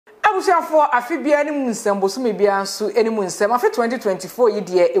for afibia any munsem bosumi bia nso any munsem afi 2024 ye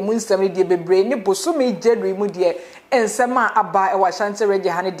de emunsem de bebre ne bosumi January mu de ensema aba e wa Ashanti reggae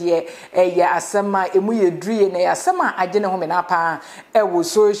hane de ye asema emu ye drie na ye asema agye ne home na pa e wo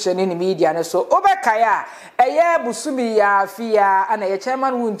social ne media ne so obekaya eye bosumi ya afia ana ye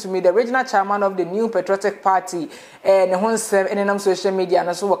chairman wuntumi the regional chairman of the new patriotic party ne honsem ene nam social media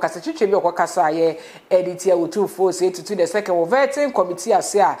ne so wakasa twetwe bi okokasa ye edit ya Dr0ps40 to the second voting committee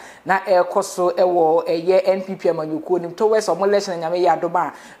asia na ekoso ewo eye NPP amanyuko nim to wese omo election nyame ya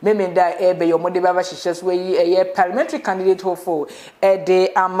doma memenda ebe yo mode baba hihye so yi eye parliamentary candidate for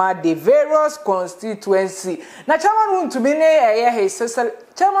de ama the various constituency na chairman wuntumi ne eye he social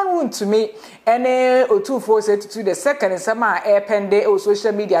chairman wuntumi ene Dr0ps40 to the second sama pende o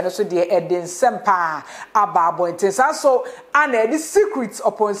social media no so de eden sempa ababonte so ana the secrets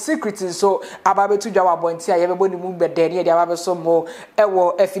upon secrets so ababetu dwa abonte ayebebo ni mu bede ne de ababeso mo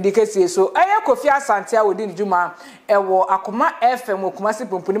ewo efidikesi so Kofi Asante a wodi njuma ewo akoma FM okumasi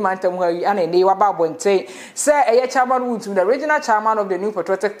pompuni mantam hayi ana ne waba abonte se chairman wuntumi the regional chairman of the new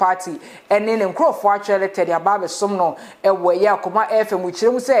patriotic party ene ne nkrofo atwelete de ababeso no ewo akoma FM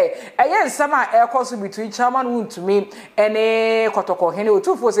uchiremu se nsama ekoso between chairman wuntumi ene kotoko hene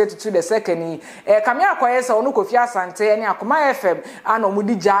Dr0ps40 to the second kame akoye se onu Kofi Asante ene akoma FM ana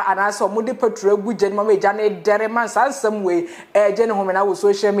omudija ana so omudi petrol guje ni mama eja na dere man sansam we je ne home na wo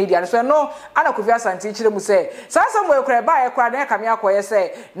social media so no ana Kofi Asante chire mu se sansam we kra ba ekra na kame akoye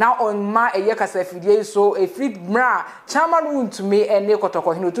se na onma eye kasa fidie so efid mra chairman wuntumi ene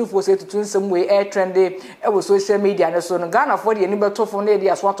kotoko hene Dr0ps40 to nsam we trend wo social media ne so no Ghana for de ni beto fo na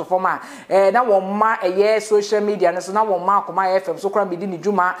dia so atofo ma na won eye social media ne so na won ma akoma FM so kra bedi ni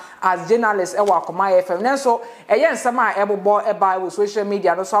djuma as journalist wa akoma FM ne so nsama ebobo eba wo social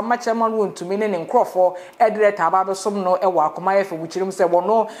media no so ama chairman wuntumi ne nkrofo editor ababesom no wa akoma FM wuchirim se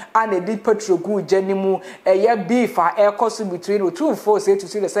wono ana di petrogu janimu beef ekoso between Dr0ps40 to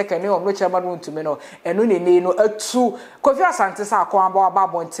see the second name of no chairman wuntumi no eno ne no atu Kofi Asante sa akwa aba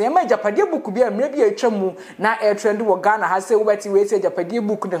bonte ma Agyapade bi amre bi atwamu na trend wo Ghana ha se wobeti we se Agyapade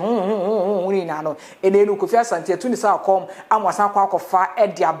ne ni na no enenu Kofi Asante atu ni sa akom amwasa akwa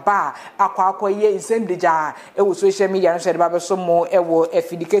edia ba akwa ye insendeja ewo social media no share babeso mo ewo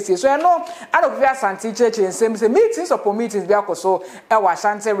efidikesi so no ana Kofi Asante church nsem se meetings upon meetings bi akoso ewo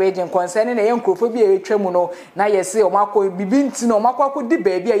Ashanti region concerning na ye nkrofo bi etwamu no na ye se omako bibinti no omako akodi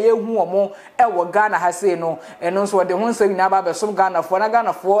baabi a ye hu omo ewo Ghana ha se no eno so de ho nsem na babeso Ghana fo na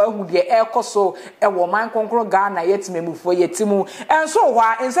Ghana fo ehu de ekoso ewo man konkro Ghana yetimemufo yetimu enso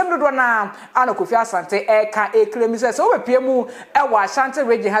hwa nsem dodo na ana Kofi Asante eka eklemi se so bepiemu ewo Ashanti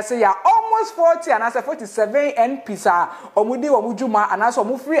region ha se ya almost 40 and 47 NPs omudi omujuma and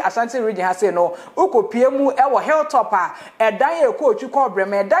so free Ashanti region ha say no ukopiemu ewo hilltop edan ye ko otwu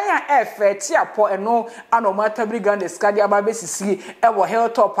kobrem edan ya tiapo eno anomata brigand skadi ababesisi ewo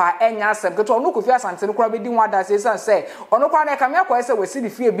hilltop enya asem keto onu Kofi Asante no kra bedi wada say onu kwa na kamia kwa say wesi di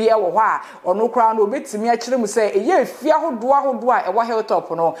fie bi ewo hɔ a onu kra no betimi a kyerem say eye fie ahodo a ewo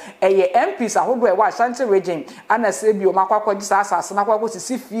hilltop no eye MPs ahodo ewo Ashanti region ana se bi o makwakwa di asase na kwakwa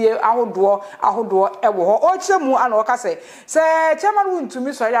sisi fie ahodo ewo ho o kyeremu ana o ka say chairman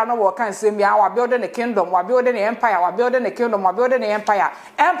wuntumi so ya no wo kan say mi wa build the kingdom wa build the empire wa build the kingdom wa build the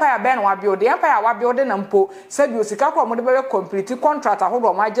empire ben wa build the empire wa build na mpo say bi osika kwa mo de be complete contract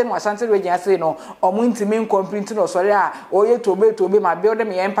ahodo ma je no Ashanti region say no o mu ntimi complete no so ya o ye tobe ma build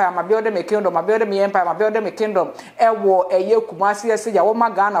me empire ma build me kingdom ma build me empire ma build me kingdom ewo eye kumasi ese ya wo ma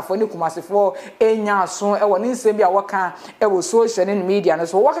Ghana fo ni kumasi fo enya so ewo ni nsem bi a wo kan ewo social media no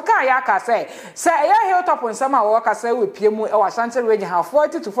so wo ka ya ka say eye hilltop nsama wo ka say we piemu ewo Ashanti region ha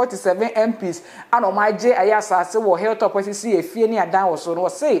 40 to 47 MPs ano ma je eye asase wo hilltop asisi efie ni adan wo so no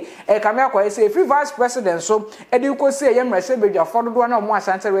say kamia kwa say free vice president so edi ko say eye mrese bedwa fododo na mo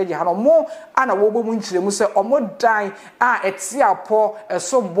Ashanti region ha no mo ana wo bo mu nchiremu say omo dan etiapo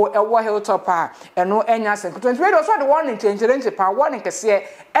esombo ewo hilltop eno enya sen 20 so the one in change pa one kese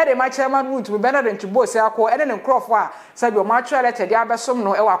ede ma chairman wuntumi Benard Ntubo se akọ ede ne nkrofo sabi o ma twelete de abesom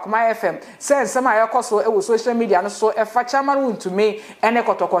no ewo akoma FM nsem a yakoso ewo social media no so efa chairman wuntumi ene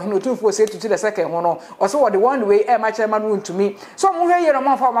kotoko hene Dr0ps40 to the second ho no o so the one way ma chairman wuntumi so mo hwe yero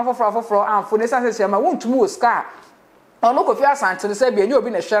ma foforo amfo ne sanse chairman wuntumi o ska ono Kofi Asante no say bi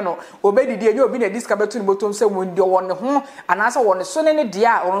obi na hwe no obedidi enye obi na diska betu ni botom say won de won ho anasa won so ne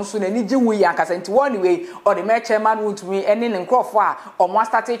dia ono so na ni gi wu ya nkasa nti won we o de me chairman wontumi ene ne nkrofo a omo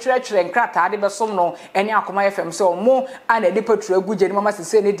start kire nkrata de besom no ene akoma FM say omo ana de patru aguje ni mama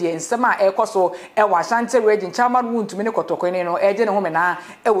sese ne de nsem a ekoso e wa Asante region chairman wontumi ne kotoko ne no eje ne ho me na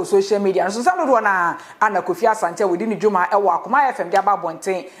e wo social media so sam do na ana Kofi Asante we di ni dwuma e wa akoma FM de aba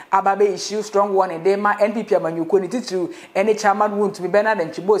bonten aba be issue strong one de ma NPP amanyuko ni titru ene chairman wontumi Bernard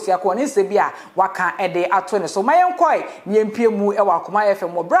Nchibosi akọ ne se bia waka ede ato ne so mayenkoi niempie mu e wa akoma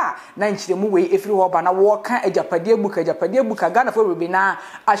FM obra na nchiremu we efiri ho ba na wo ka Agyapade buka Ghana for rubi na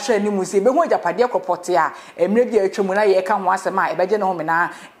ahwe ni mu se be hu Agyapade kropote a emre bia atwemu na ye ka ho asema e beje ne ho me na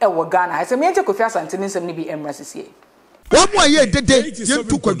e wo Ghana asem ye Kofi Asante ne nsem ne bi emra sesie wo mo aye dede ye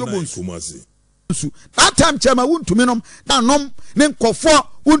tu kwadobo nsu that time chairman wontumi nom na nom ne nkofo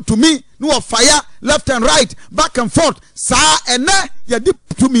wontumi no fire left and right back and forth sa ene ye di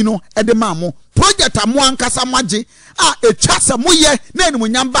tumi no e de maamo project amo ankasa magye a etwasa moye na enimu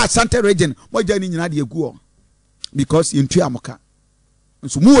nyamba Asante region moja ni nyina de egu because yentu amoka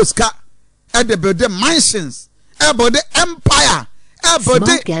nso mu oska e de build mansions e build empire e build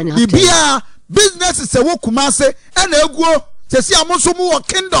bibia business se wo kumase e na eguo se si amoso mu wo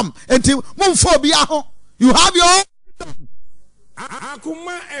kingdom enti mumfo bia ho you have your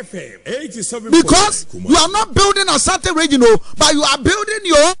Akuma FM 87. Because you are not building a certain region, but you are building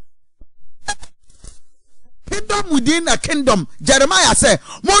your kingdom within a kingdom. Jeremiah said,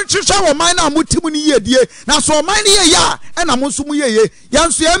 Monchisha wa mine and Mutimuni ye dear. Now so mine ye ya and a Musumu ye.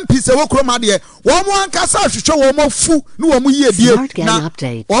 Yansu MP se wokroma dear. One more cassa show one more fu no mu ye dear.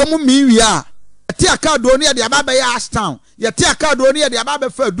 Update. One me ya. Tiaka donia the Ababa Ashtown. Your Tiaka donia the Ababa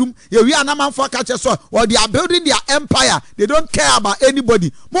Ferdum. You are na man for catcher so or they are building their empire. They don't care about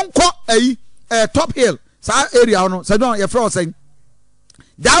anybody. Monko a top hill. Sa area no. So don't your friend saying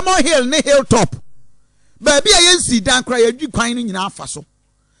Diamond Hill ne hilltop. Baby I see dan cry you kwan ni nyina afa so.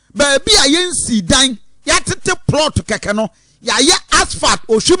 Baby I see dan ya tete plot keke no. Ya ye asphalt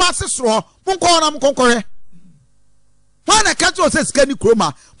ohwima sesoro. Monko na monkonkore. When I catch us scanny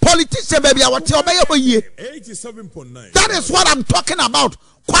chroma, politician baby, I will tell you 87.9. That is what I'm talking about.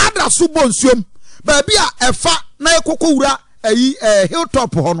 Quadra subonsium, baby, a fat na kukura a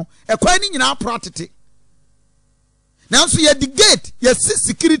hilltop hono, a quaning in our property. Now, so you the gate, you see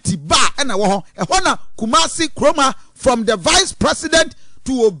security bar and a wana Kumasi chroma from the vice president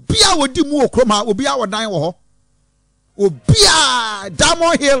to Obia Wodimu chroma, Obia Wadai Waho, Obia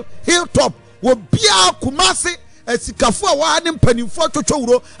Diamond Hill, hilltop, Obia Kumasi. Sikafu a wa ne mpanimfo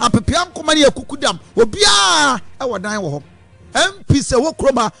twotworo apepiam komani akukudam obia e wodan wo ho MP se wo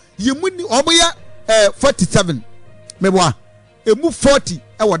kroma yemuni omoye 47 meboa emu 40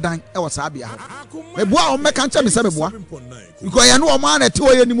 e wodan e wosabia meboa o meka ncha me se meboa because ya no o ma na te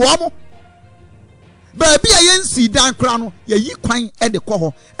o yenim wo mo ba bia yensi dan kra no ya yi kwan e de kɔ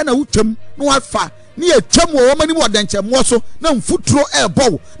ho e na wutwam no afa ni etwam wo mani mo dankyem so na mfuturo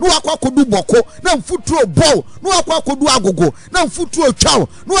ebo no akwakodu boko na mfuturo bo no akwakodu agogo na mfuturo twawo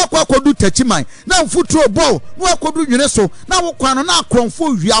no akwakodu tachiman na mfuturo bo no akwakodu nwene so na wokwan na akromfo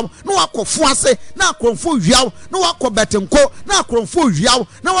hwiaw no akofo ase na akromfo hwiaw no akobetenko na akromfo hwiaw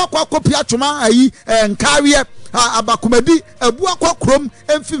na akwakopi atwoma ayi nkawe abakumadi abu akwakrom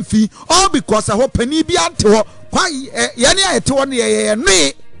emfimfi all because a hopani bi ante ho kwa yene ayete wo ne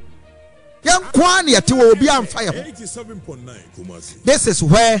ye This is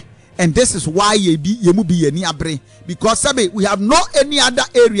where and this is why ye mu be ye ni abre because sabe we have no any other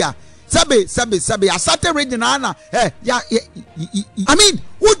area sabe Asante region ana I mean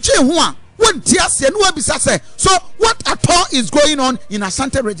uje ho a wonti ase no abisa say so what at all is going on in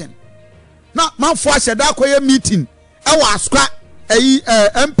Asante region now man for asheda akoye meeting e wa askwa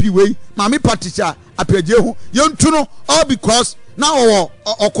MP we mami patricia apeje ho yentuno all because now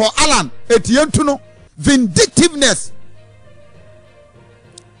oko Alan etientu no vindictiveness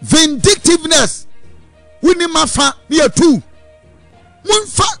wini mafa near two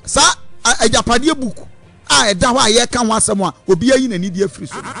munfa sa Agyapade book eda ho aye ka ho asem a obi ayi na ni die free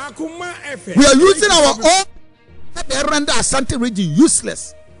so we are using our own to render Asante region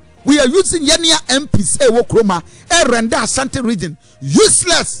useless. We are using yenia MPs wo kroma render Asante region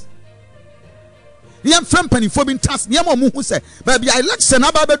useless. Yem frempani for bin task yem omu say baby election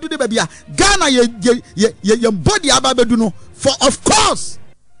ababedu de baby Ghana ye body ababedu no for of course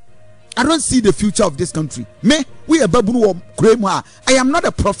I don't see the future of this country. Me we a babu krema I am not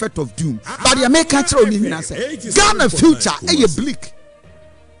a prophet of doom but the American say Ghana future bleak,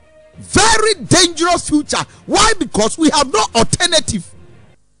 very dangerous future. Why? Because we have no alternative.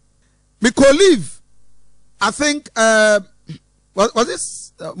 We could live I think was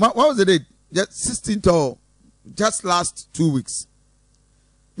this what was the date? Just 16th or just last 2 weeks.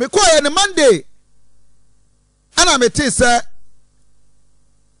 Me call on Monday. And I met say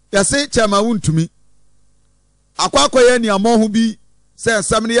ya say chama won to me. Akwa ye ni amo hu bi say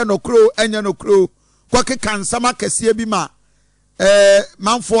samne ye no kro enya no kro kwake kan sama kese bi ma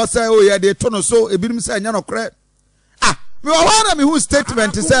manfo say o ye de to no so ebinim say enya no kre me wa me who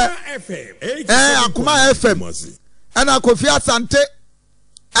statement say akuma FM ana Kofi Asante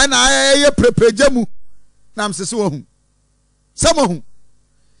ana ye prepeja mu na msese wo hu samo hu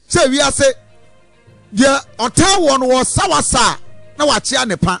say wi ase de otan won wo sawasa na wa chia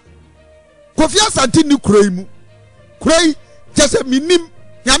ne pa Kofi Asante ni kuro mu kuro just minim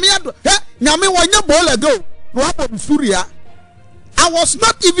nyame ado nyame wonya ball go no abom suria. I was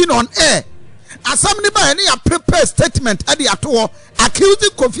not even on air. Asam ni ba any prepare statement at the ato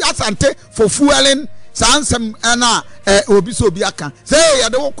accusing Kofi Asante for fueling sansem na obi so obi aka say ya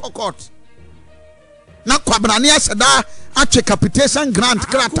de court na kwabrane aseda atwe capitation grant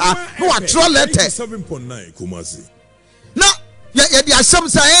grata no atro letter 7.9 Kumasi na ya di asem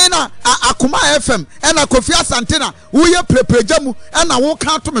say na akuma FM na Kofi Asante na wo ye prepreja mu na wo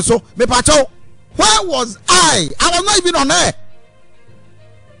kan to me so me pa cho. Where was I was not even on air.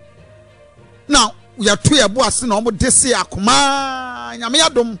 Now we are two aboase na omo dese akoma nyame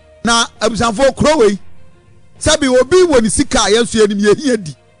adom na abusanfo krowei sabi obi woni sika yenso yenim ye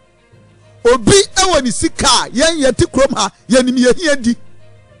di obi woni sika yen yeti krom ha yenim ye di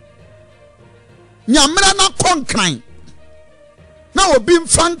nyamra na konkran na obi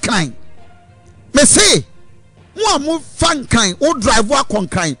mfankran me say mo amu fankran o drive wa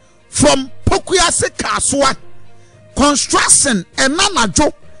konkran from Pokuase Kaswa construction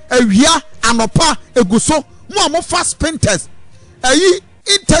enanajo awia anopa eguso mo fast painters ayi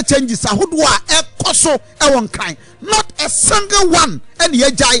interchanges ahodo a ekoso ewon kan not a single one and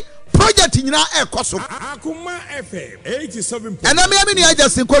yejai project nyina ekoso akuma FM 87. and me ni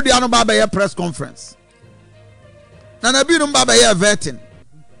agency kodua no baba ye press conference na na bi no baba ye vetting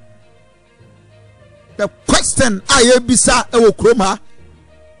the question I bisa ewo kroma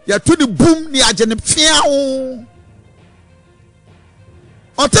ya to the boom ni agene fiao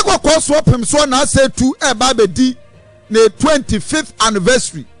Otekwa kwa swapim so na say to eba bedi na 25th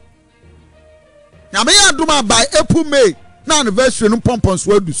anniversary. Na me aduma by April May na anniversary no pompon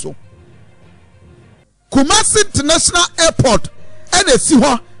so adu so. Kumasi International Airport ene si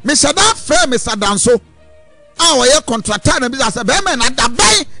ho me shada fair me sadanso. Ah we contractor na business be me na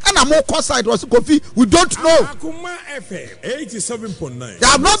dabai na mo cost side was Kofi we don't know. Akuma FM 87.9. There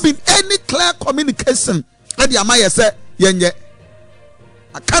have not been any clear communication. Edi amaye say yenye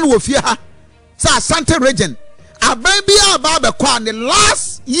I can't wo fear her. Say Asante region. Ababy Ababa kwa the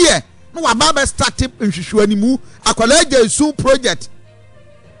last year. No Ababa started in Shishwanimu. Akwala ASU project.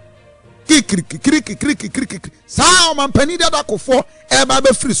 Krik. Sa man penida dako for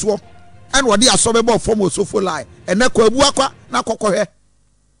Ababe free swap. And what they are sober from so for lie. And Nako Buakwa Nako he.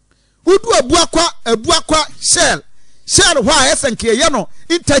 Who do a Buakwa shell. Shell why SNK yano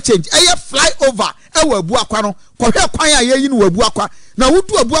interchange. Aye fly over. Ewe Buakwano. Kwa kwanya ye yinu Buakwa. Na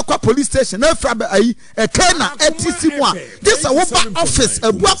wudu Abuakwa police station na fra ayi Kena ATC mo this a woba office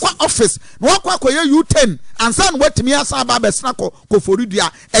Abuakwa office na wakwa koye U10 ansan wetimi asa ba besna ko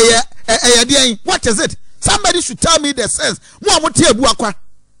foridua eye de what is it? Somebody should tell me the sense mo amote Abuakwa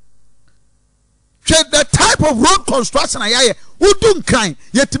the type of road construction ayaye wudu nkran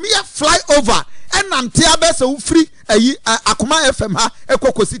yetimi fly over and ante abese wo free ayi Akuma FM ha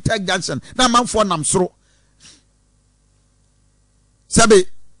ekokosi Tech Junction na manfo nam soro Sabe.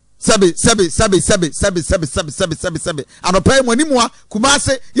 Anopai monimwa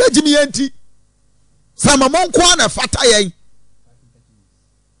kumase ya jimi yenti. Sama monkwa na fata yen.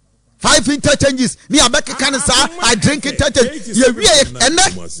 5 interchanges. Ni abeke kanisa. I drink interchanges. Ye wiye ene.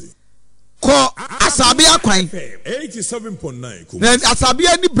 Ko asabia kwan. 87.9.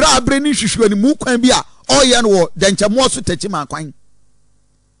 Asabia ni bra abre ni hwehwe ni mu kwan bia. Oye no wo denchamo so techima kwan.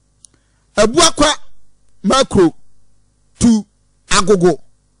 Abuakwa macro to agogo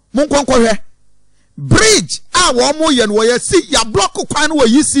munkonkwo hwe bridge a wo mo ye no ye si ya block kwan no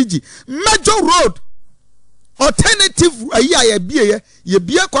yi CG major road alternative ayi a ye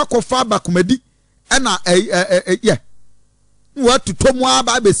bie kwakofa bakomadi na ye what to tomu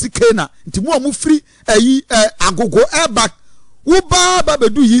aba be sikena nti mo free ayi agogo airback wo ba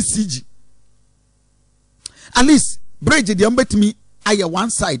bedu yi CG at least bridge de mbetimi aye one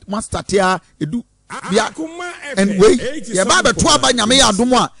side one start here edu and wait, ya baba to aba nyame ya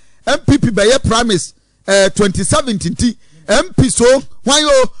adomo a MPP be ye promise 2017 MP so wan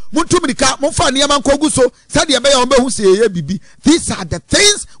yo mutumrika mofa niam ankogu so said ye be ya obehu se ye bibi. These are the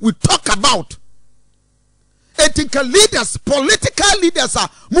things we talk about. Ethical leaders, political leaders are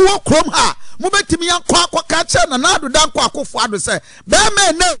muwo krom ha mubetimi yankwa kwa che na nadu dankwa akofo ado say be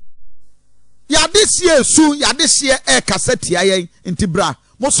me no ya this year su ya this year kaseti ayen intibra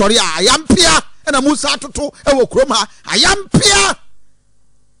mo sorry ayampia na musa atoto e wo krom ha ayampia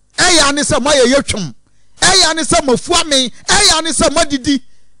eya ne se moye yetwum eya ne se mafua me eya ne se modidi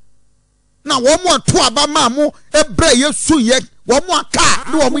na wo mo to aba ma mo ebre yesu ye wo mo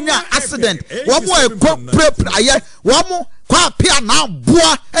aka na wo nya accident wo mo e aye wo mo kwa pia na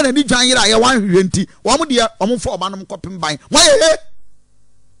boa na ni dwan yira ye wan hwehwe nti wo mo de wo mo fo oba no kopem ban moye.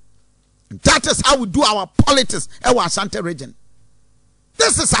 That is how we do our politics in Asante region.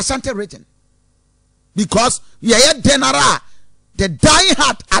 This is Asante region. Because ye denara the dying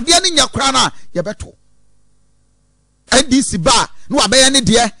heart ade ni nyakrana ye beto. NDC ba no abeye ne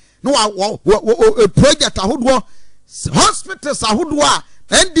de no a project ahodo hospitals ahodo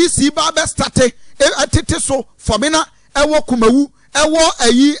NDC ba be start atete so for me na ewo kumawu ewo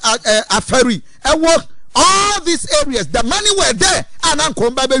ayi afari ewo all these areas, the money were there. And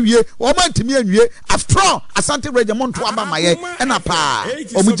Uncle Baby, woman to me and ye, after all, Asante Regiment to Abamaye, and a pa,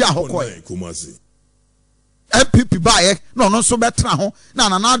 Omuja Hokoi, MPP by no so better home,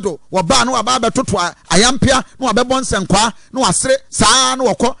 Nanado, Wabano, Ababa Totua, Ayampia, no Ababons and Qua, no Asre, San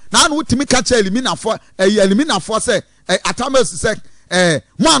Woko, Nan would me catch elimina for a elimina for say, Atamas say,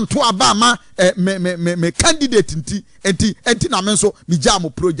 one to Abama, me candidate in Namenso,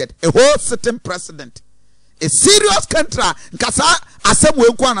 Mijamo project, a whole certain precedent. A serious country, Kasa,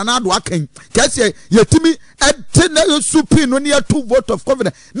 Assemble Kwan and Adwaking, Cassia, Yetimi, and Tena Supin, when you 2 votes of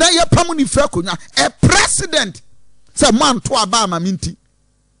confidence. Now you're Pamuni Frakuna, a president, say man to Abama Minti.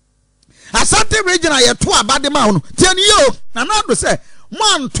 Asante region, I have 2 about the mountain. 10 years, and I say,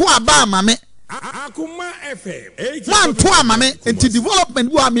 man to Abama me. Man to Amame, and to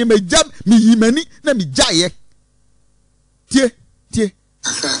development, who me jump me many, let me jay. Tie.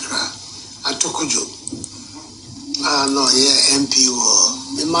 I took a joke. No, yeah, MP or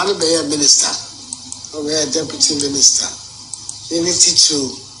the man be a minister, or a deputy minister. You need to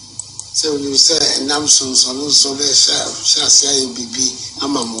so you say Namson, so also there shall say BB,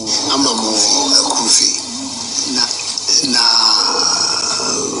 Amamo, Kofi. Na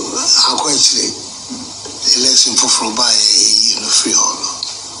actually election for by free hall.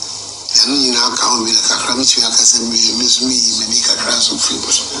 And you know, can't be like a cram to miss me, Menica Crass of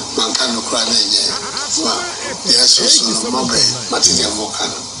Flippers, Mancano Cran, yes, also, Martina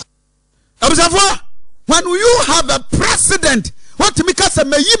Volcano. When you have a president, what to make us a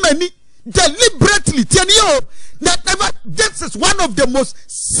mayimani deliberately, this is one of the most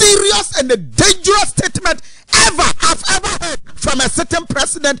serious and dangerous statements I've ever heard from a certain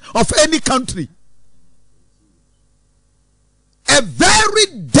president of any country. A very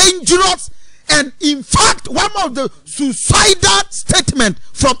dangerous and in fact one of the suicidal statement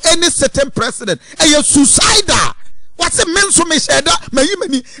from any certain president. A suicidal. What's it mean to me?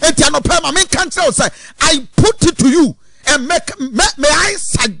 I put it to you and may I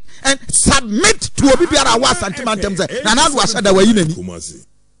submit to a BBR was antimantem. Nana was said away in any.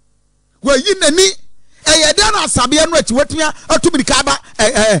 Were you in any? A dana Sabian Rich, what me to be Kaba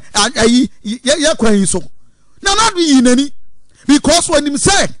so. Nana be in any. Because when him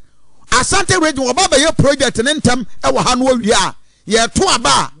say Asante region obaba ye project nentem e wo hanu awia ye to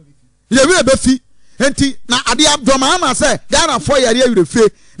aba ye we befi enti na ade abdoma ama say Ghana for ye awrefe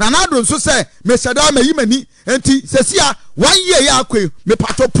na do nso say mesada mayimani enti sesia 1 year ya akwe me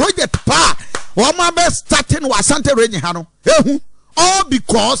pato project pa o ma be starting wa Asante region ha no ehu all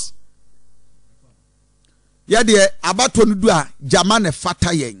because ye de abato no du a jama ne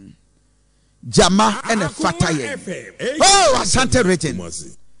fata yen Jama and a fataye. Oh, Asante region.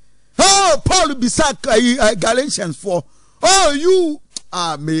 Oh, Paul Bisak Galatians 4. Oh, you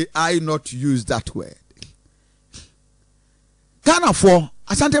may I not use that word. Ghana for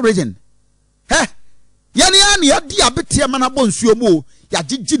Asante region. Eh? Yani yadi abetia manabon suomo ya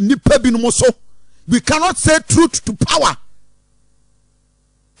jiji nipa binumo so. We cannot say truth to power.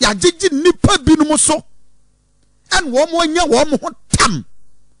 Ya jiji nipa binumo so. And womo nya womo tam.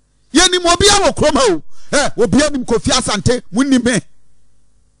 Yeni mobia wo kroma o obia nim Kofi Asante munni me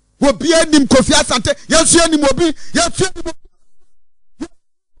obia nim Kofi Asante yesu nim obi yesu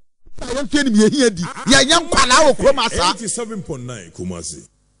nim yehia ya nyam kwala wo kroma sa 87.9 Kumasi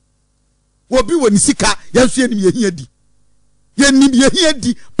obi woni sika yesu nim yehia di yenim yehia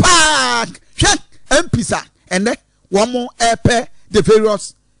di pa hwe MPsa ene wo mo the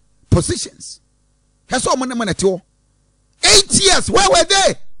various positions heso mo ne mo nete wo 8 years. Where were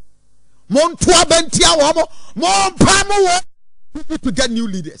they? Montua Bentia Womo, Mon Pamo. We need to get new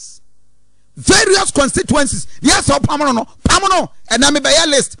leaders. Various constituencies. Yes, or Pamono, and I'm a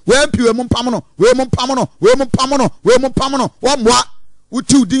list. Where Pumon Pamono, where Mon Pamono, where Mon Pamono, where Mon Pamono, one what?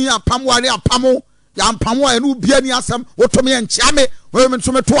 Utu Dia Pamwa, Pamo, Yam Pamwa, and Ubiania, some, Otomi and Chame, women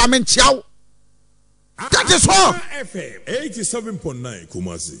to me to Amen Chow. That is all. FM 87.9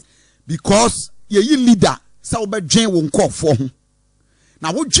 Kumasi. Because ye leader, Sauber Jane won't call for him.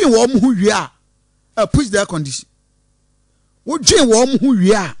 Now, what Jane warm who you are, push their condition. What Jane warm who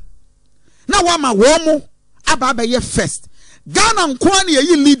you are. Now, I'm a warm, Abaye first. Ghana and Kwani,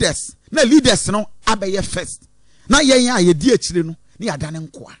 ye leaders, no leaders, no, Abaye first. Now, ye dear children, near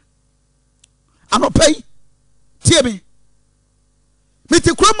Danen Kwa. I'm not pay. Tell me.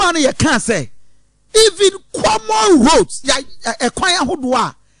 Mr. Cromani, you can't say. Even common roads, a choir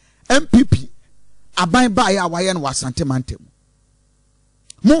hodwa, MPP, abide by our Wayan was Asante Mantem.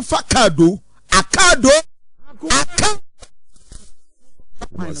 Mufa Kado, Akado,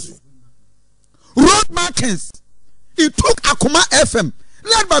 road markings. It took Akuma FM,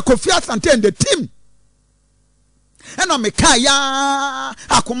 led by Kofi Asante and the team. And I'm a kaya,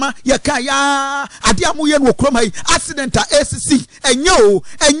 Akuma, Yakaya, Adiamuyan Wokroma, accident at ASU, and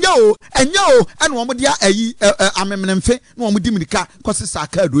yo, and one with ya, Amemfe, no one with Dimika, cause it's a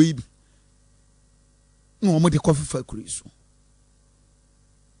card read. No one with the coffee for Chris.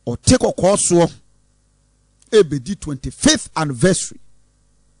 Or take a course, ABD 25th anniversary.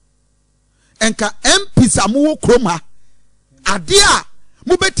 And ka MP Samu Kroma, Adia.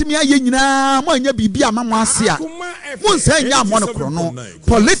 Mubetimi ayina mo anya bibia mama asia mo nsanya monokrono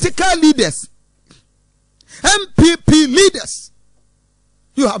political leaders MPP leaders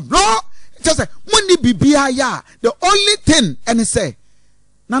you have no just say money bibia ya the only thing and say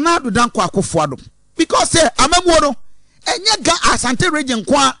nana do danko akofo adom because say amamuo no enye ga Asante region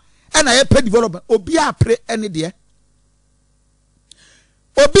kwa e na ye pay development obi apre ene de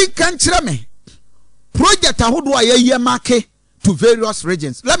obi kan kire me project ahodo a ye make to various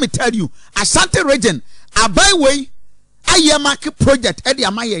regions. Let me tell you, Asante region, Abaiway, Ayamaki project,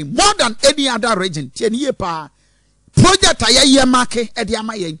 Ediamaye, more than any other region. Project Ayamaki,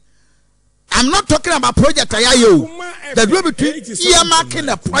 Ediamaye. I'm not talking about project Ayayo. The group between Yamaki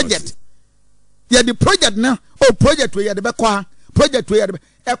the project. Yeah, the project now. Oh, project where the Bekwa, project where the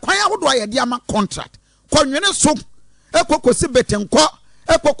Equire would wire Diama contract. Quanyana so, Equosi Betenqua,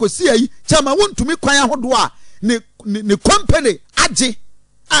 Equosi, Chama won't to me Quire Hodwa. Ni company aje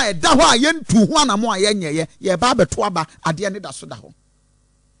a da ho ayen tu ho na mo ayen ye ba beto aba ade ne da so da ho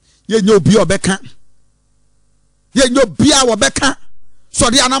ye nyo bi obeka ye nyo bia wo beka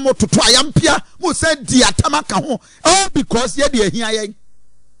so de anamo toto ayampia mo se di atama ka ho all because ye de ahia yen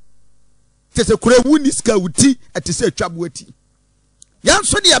tese kure wuni ska wuti etese atwaboati yan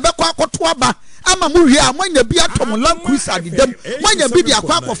so de abekọ akoto aba ama mu hia amanya bi atom lan crusade dem manya bi de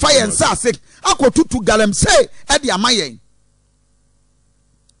akwa akofa yen sa ase akotutu galamse e de amayen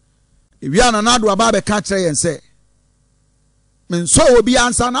ewia na nado aba be ka kire yen se men so obi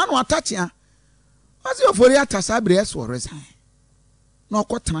ansa na no atachia ase ofori atasa bre eso resign na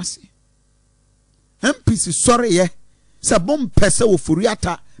okotena se MPC sorry ye se bom pese ofori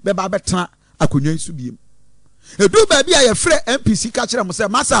ata be ba betena akonwa nsu biem edu ba bia ye frɛ MPC ka kire mo se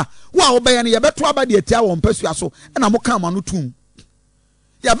masa wo a wo be ye ne ye beto aba de atia wo mpasua so na mo ka ma no tum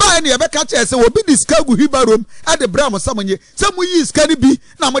ya ba ne ye be ka kire se obi diska gu hibarom ade bra mo samonye se mo yi iska ne bi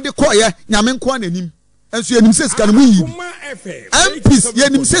na mo de koye nyame nko ananim enso yenim se iska no mo yi MPC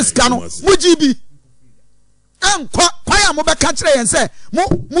yenim se iska no mo ji bi enko kwaya mo be ka kire yen se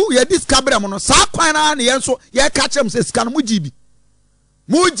mo ye diska bra mo no sa kwan na ne yen so ye ka kire mo se iska no mo ji bi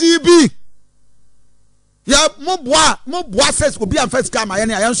ya mo boa says obi am first come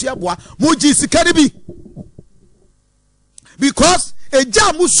ayen ayan so ya boa mo ji sikari bi because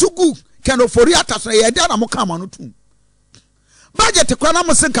eja mo sugu can ofori ataso ye dia na mo ka ma no tum budget kwa na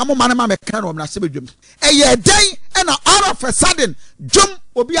mo se nka mo mane ma me kan ro na se bedwam e ye den e na all of a sudden jum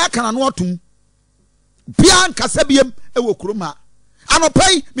obi aka na no otum bia nka sabiem e wo kuruma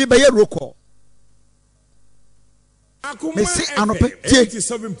anopai me be ye roko me si anope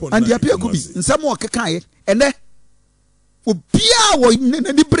and the appear could be in some more kakaye ene obia wo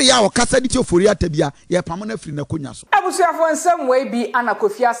ni bre ya o kasa di ofori atabia ye pamona firi na konya so abusuafo nsem we bi ana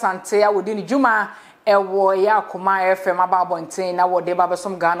Kofi Asante a wodi ni juma ewo ya kuma FM ababonten na wo de ba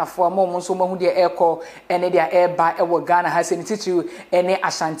besom Ghana fo ma mo nso mahu de eko ene de eba ewo Ghana ha se ntitu ene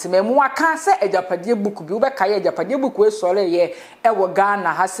Ashanti memu aka se Agyapade book bi wo be kae Agyapade book we sole ye ewo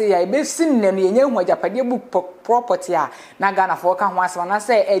Ghana ha se ya ebe sinne no yenye hu Agyapade book property a na Ghana fo ka ho asem na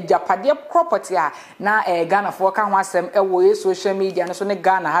se Agyapade property a na Ghana fo ka ho asem ewo social media no so ne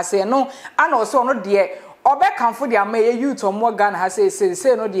Ghana ha se no ana o so no de obe kanfo de ama ye youth omo Ghana ha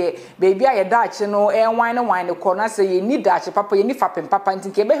say no de baby aye dachi no wine ko na say ye ni dachi papa ye ni fapem papa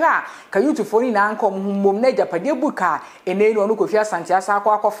ntinke be ha ka youth fo ni na ankom mmom na Agyapade buka ene no Kofi Asante asa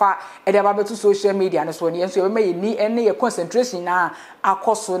akofa e de ba betu social media no so ne enso ye be ye ni ene ye concentration na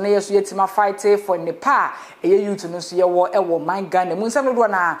akoso na yeso yetima fight for Nepal ye youth no so ye wo man Ghana mu nsam do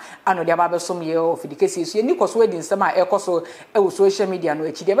na ano de ba besom ye ofidikesi so ye ni koso edi nsam a ekoso e wo social media no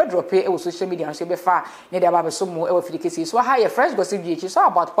echi de be drop e wo social media no so be fa ne de aba besom e wo ofidikesi so ha ye fresh gossip gh so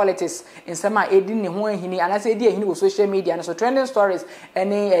about politics nsam a edi ne ho ahini anase edi ahini wo social media no so trending stories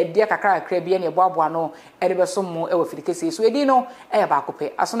ene de kakra bi ne boaboa no e de besom e wo ofidikesi so edi no e ba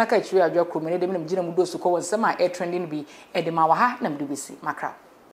kope asona ka chiri Agyapade3 ne de me gina mu do so ko nsam a e trending bi e de ma wa ha na bisi makra